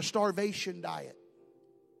on a starvation diet.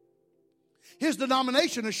 His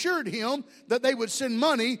denomination assured him that they would send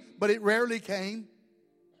money, but it rarely came.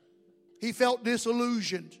 He felt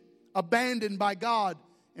disillusioned, abandoned by God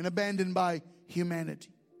and abandoned by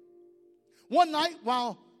humanity. One night,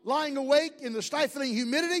 while lying awake in the stifling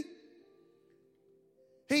humidity,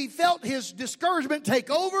 he felt his discouragement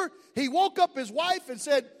take over. He woke up his wife and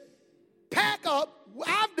said, pack up.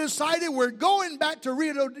 I've decided we're going back to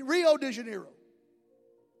Rio de Janeiro.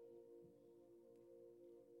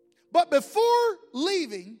 But before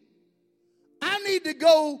leaving, I need to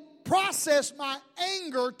go process my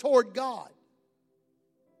anger toward God.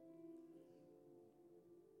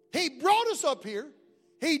 He brought us up here.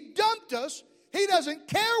 He dumped us. He doesn't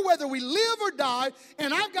care whether we live or die,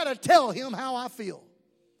 and I've got to tell him how I feel.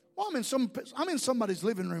 Well, I'm in somebody's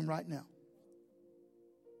living room right now.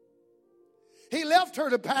 He left her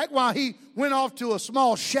to pack while he went off to a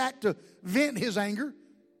small shack to vent his anger,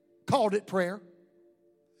 called it prayer.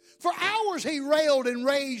 For hours he railed and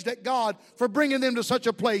raged at God for bringing them to such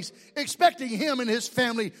a place, expecting him and his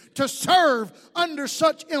family to serve under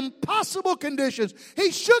such impossible conditions.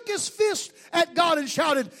 He shook his fist at God and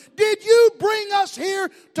shouted, "Did you bring us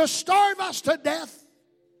here to starve us to death?"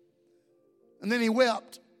 And then he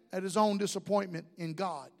wept at his own disappointment in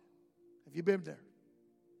God. Have you been there?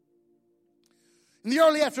 In the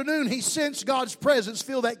early afternoon, he sensed God's presence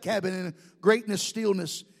fill that cabin, and greatness,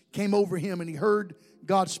 stillness came over him, and he heard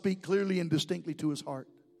God speak clearly and distinctly to his heart.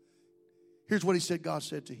 Here's what he said God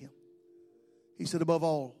said to him. He said, above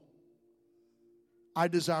all, I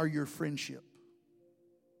desire your friendship.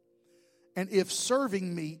 And if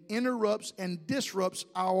serving me interrupts and disrupts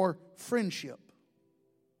our friendship,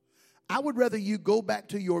 I would rather you go back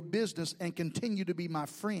to your business and continue to be my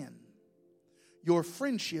friend. Your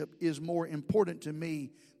friendship is more important to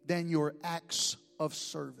me than your acts of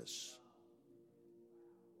service.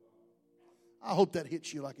 I hope that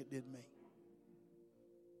hits you like it did me.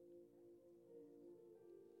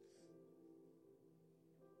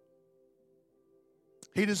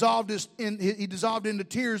 He dissolved into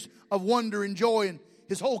tears of wonder and joy, and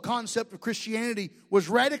his whole concept of Christianity was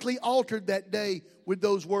radically altered that day with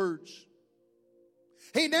those words.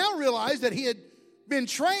 He now realized that he had been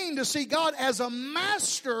trained to see God as a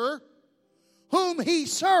master whom he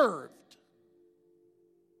served.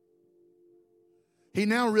 He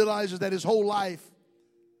now realizes that his whole life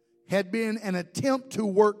had been an attempt to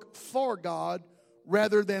work for God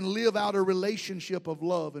rather than live out a relationship of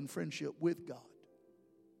love and friendship with God.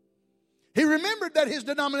 He remembered that his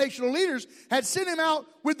denominational leaders had sent him out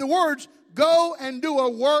with the words, "Go and do a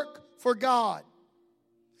work for God."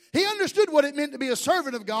 He understood what it meant to be a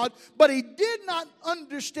servant of God, but he did not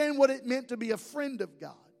understand what it meant to be a friend of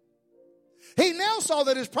God. He now saw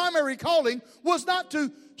that his primary calling was not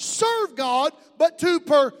to serve God, but to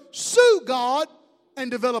pursue God and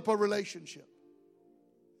develop a relationship.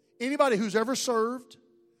 Anybody who's ever served,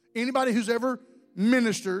 anybody who's ever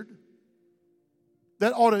ministered,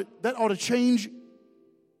 that ought to change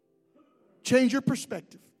your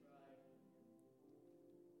perspective.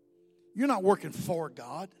 You're not working for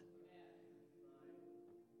God.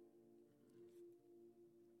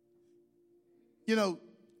 You know,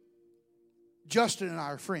 Justin and I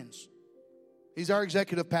are friends. He's our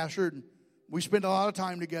executive pastor, and we spend a lot of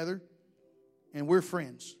time together, and we're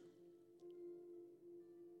friends.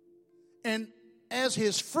 And as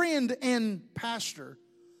his friend and pastor,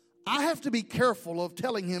 I have to be careful of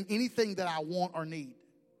telling him anything that I want or need.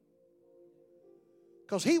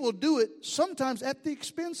 Because he will do it sometimes at the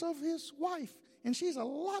expense of his wife. And she's a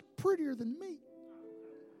lot prettier than me.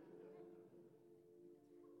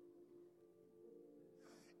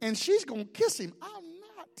 And she's going to kiss him. I'm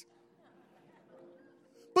not.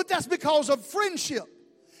 But that's because of friendship.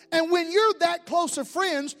 And when you're that close of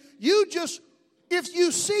friends, if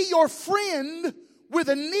you see your friend with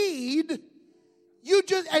a need,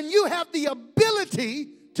 and you have the ability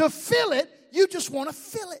to fill it, you just want to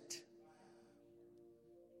fill it.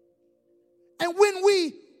 And when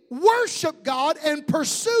we worship God and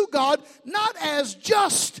pursue God, not as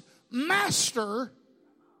just master,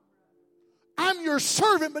 I'm your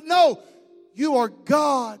servant, but no, you are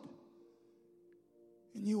God.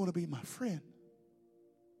 And you want to be my friend.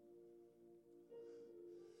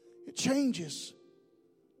 It changes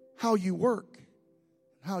how you work,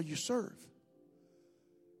 how you serve.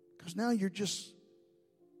 Because now you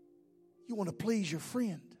want to please your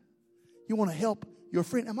friend. You want to help your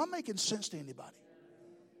friend. Am I making sense to anybody?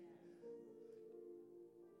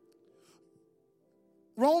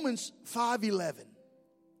 Romans 5:11.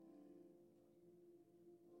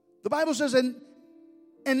 The Bible says, and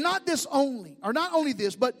not this only, or not only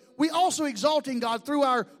this, but we also exalting God through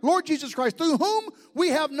our Lord Jesus Christ, through whom we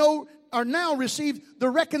have now received the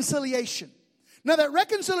reconciliation. Now that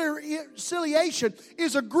reconciliation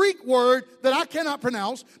is a Greek word that I cannot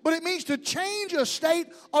pronounce, but it means to change a state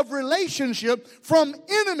of relationship from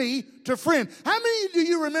enemy to friend. How many do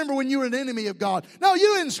you remember when you were an enemy of God? No,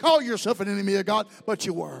 you didn't call yourself an enemy of God, but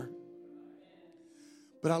you were.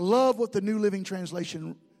 But I love what the New Living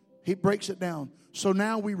Translation, he breaks it down. So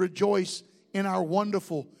now we rejoice in our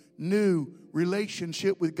wonderful new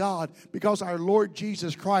relationship with God because our Lord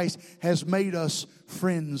Jesus Christ has made us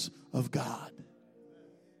friends of God.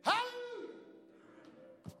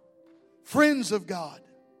 Friends of God.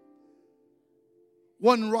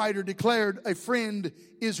 One writer declared a friend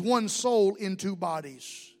is one soul in two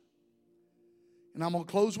bodies. And I'm going to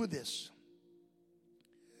close with this.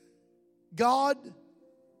 God,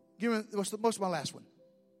 what's my last one?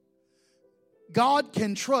 God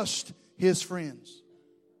can trust his friends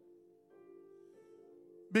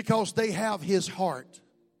because they have his heart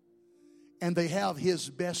and they have his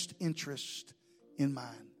best interest in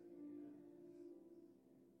mind.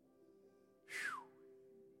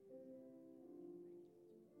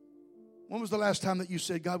 When was the last time that you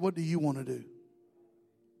said, God, what do you want to do?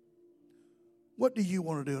 What do you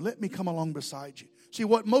want to do? Let me come along beside you. See,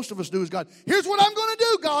 what most of us do is, God, here's what I'm going to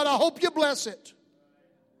do, God. I hope you bless it.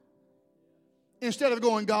 Instead of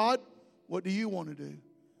going, God, what do you want to do?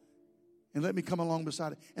 And let me come along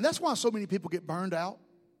beside it. And that's why so many people get burned out.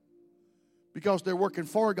 Because they're working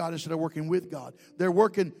for God instead of working with God. They're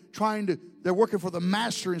working for the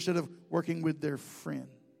master instead of working with their friend.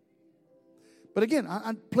 But again,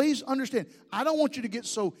 please understand, I don't want you to get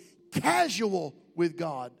so casual with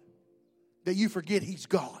God that you forget he's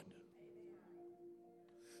God.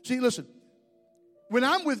 See, listen, When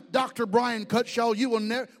I'm with Dr. Brian Cutshaw, you will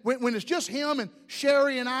never, when it's just him and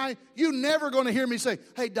Sherry and I, you're never going to hear me say,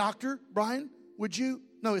 hey, Dr. Brian, would you?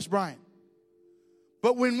 No, it's Brian.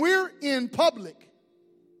 But when we're in public,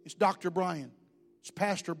 it's Dr. Brian. It's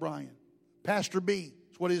Pastor Brian. Pastor B.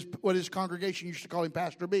 It's what his congregation used to call him,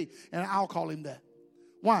 Pastor B. And I'll call him that.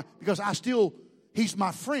 Why? Because he's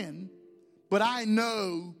my friend, but I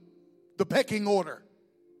know the pecking order.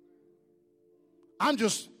 I'm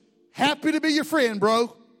just happy to be your friend,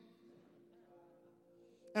 bro.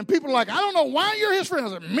 And people are like, I don't know why you're his friend. I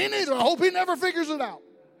said, me neither. I hope he never figures it out.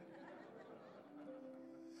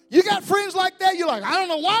 You got friends like that, you're like, I don't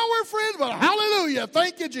know why we're friends, but hallelujah,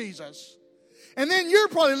 thank you, Jesus. And then you're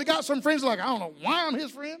probably got some friends like, I don't know why I'm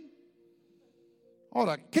his friend. Oh,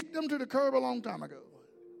 I kicked them to the curb a long time ago.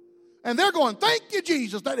 And they're going, thank you,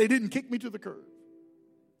 Jesus, that they didn't kick me to the curb.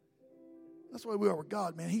 That's why we are with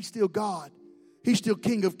God, man. He's still God. He's still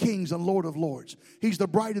King of kings and Lord of lords. He's the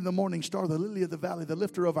bright in the morning star, the lily of the valley, the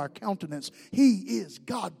lifter of our countenance. He is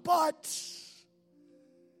God, but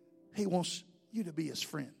he wants you to be his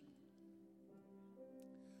friend.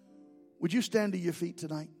 Would you stand to your feet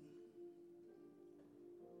tonight?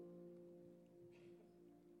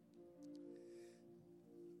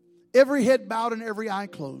 Every head bowed and every eye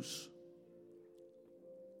closed.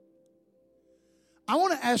 I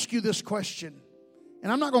want to ask you this question,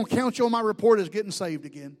 and I'm not going to count you on my report as getting saved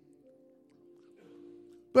again.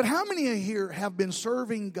 But how many of you here have been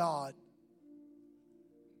serving God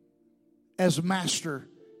as master,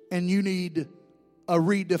 and you need a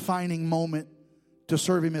redefining moment to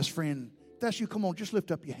serve him as friend? If that's you, come on, just lift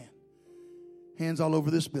up your hand. Hands all over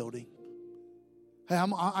this building. Hey,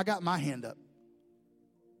 I got my hand up.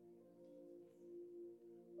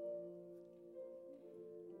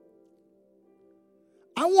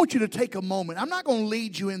 I want you to take a moment. I'm not going to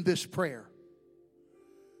lead you in this prayer,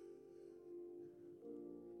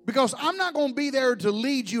 because I'm not going to be there to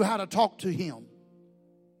lead you how to talk to him.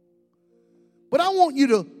 But I want you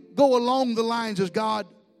to go along the lines as, God,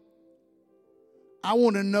 I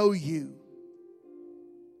want to know you.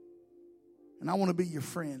 And I want to be your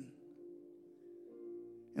friend.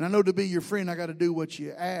 And I know to be your friend, I got to do what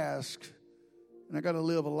you ask. And I got to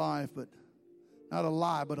live a life, but not a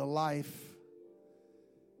lie, but a life.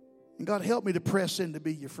 And God, help me to press in to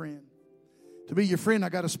be your friend. To be your friend, I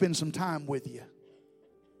got to spend some time with you.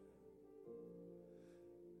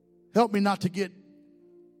 Help me not to get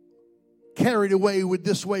carried away with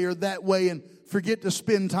this way or that way and forget to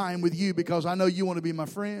spend time with you, because I know you want to be my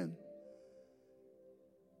friend.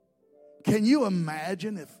 Can you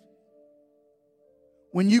imagine if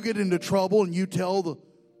when you get into trouble and you tell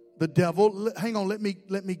the devil, hang on, let me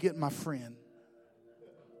get my friend.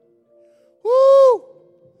 Woo!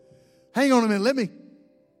 Hang on a minute, let me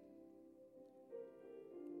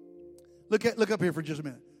look up here for just a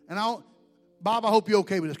minute. And Bob, I hope you're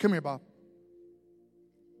okay with this. Come here, Bob.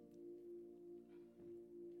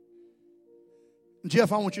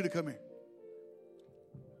 Jeff, I want you to come here.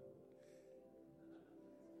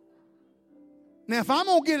 Now, if I'm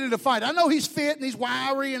going to get in a fight, I know he's fit and he's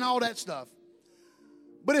wiry and all that stuff.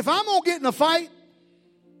 But if I'm going to get in a fight,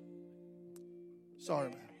 sorry,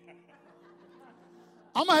 man.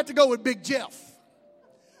 I'm going to have to go with Big Jeff.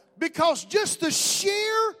 Because just the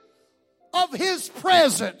sheer of his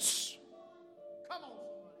presence. Come on.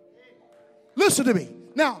 Listen to me.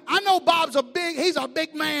 Now, I know Bob's he's a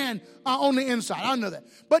big man on the inside. I know that.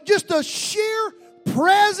 But just the sheer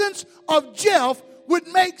presence of Jeff would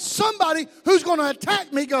make somebody who's going to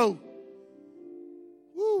attack me go,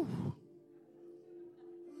 woo.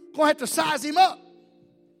 Going to have to size him up.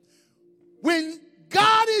 When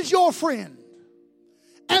God is your friend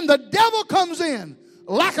and the devil comes in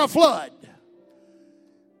like a flood,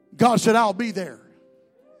 God said, I'll be there.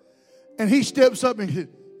 And he steps up and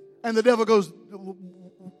the devil goes,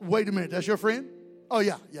 wait a minute, that's your friend? Oh,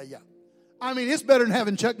 yeah. I mean, it's better than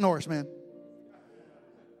having Chuck Norris, man.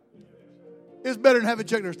 It's better than having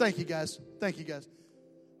Chuck Norris. Thank you, guys.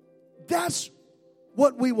 That's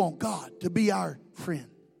what we want, God to be our friend.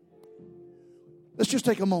 Let's just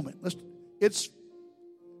take a moment.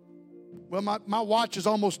 My watch is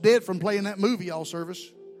almost dead from playing that movie all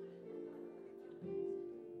service.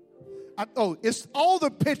 It's all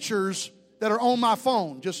the pictures that are on my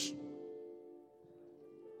phone. It's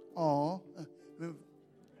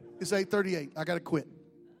 8:38. I got to quit.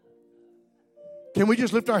 Can we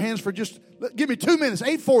just lift our hands for give me 2 minutes,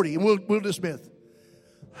 8:40, and we'll dismiss.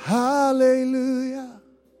 Hallelujah.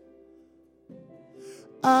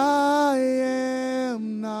 I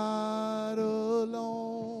am not alone.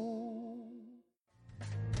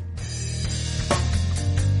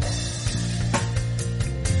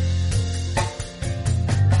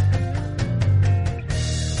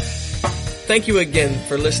 thank you again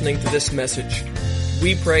for listening to this message.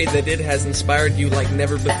 We pray that it has inspired you like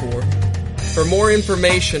never before. For more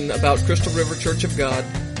information about Crystal River Church of God,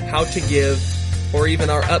 how to give, or even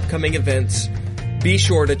our upcoming events, be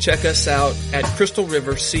sure to check us out at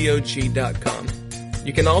crystalrivercog.com.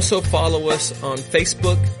 You can also follow us on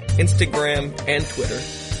Facebook, Instagram, and Twitter.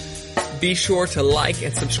 Be sure to like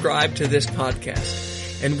and subscribe to this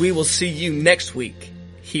podcast, and we will see you next week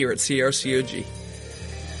here at CRCOG.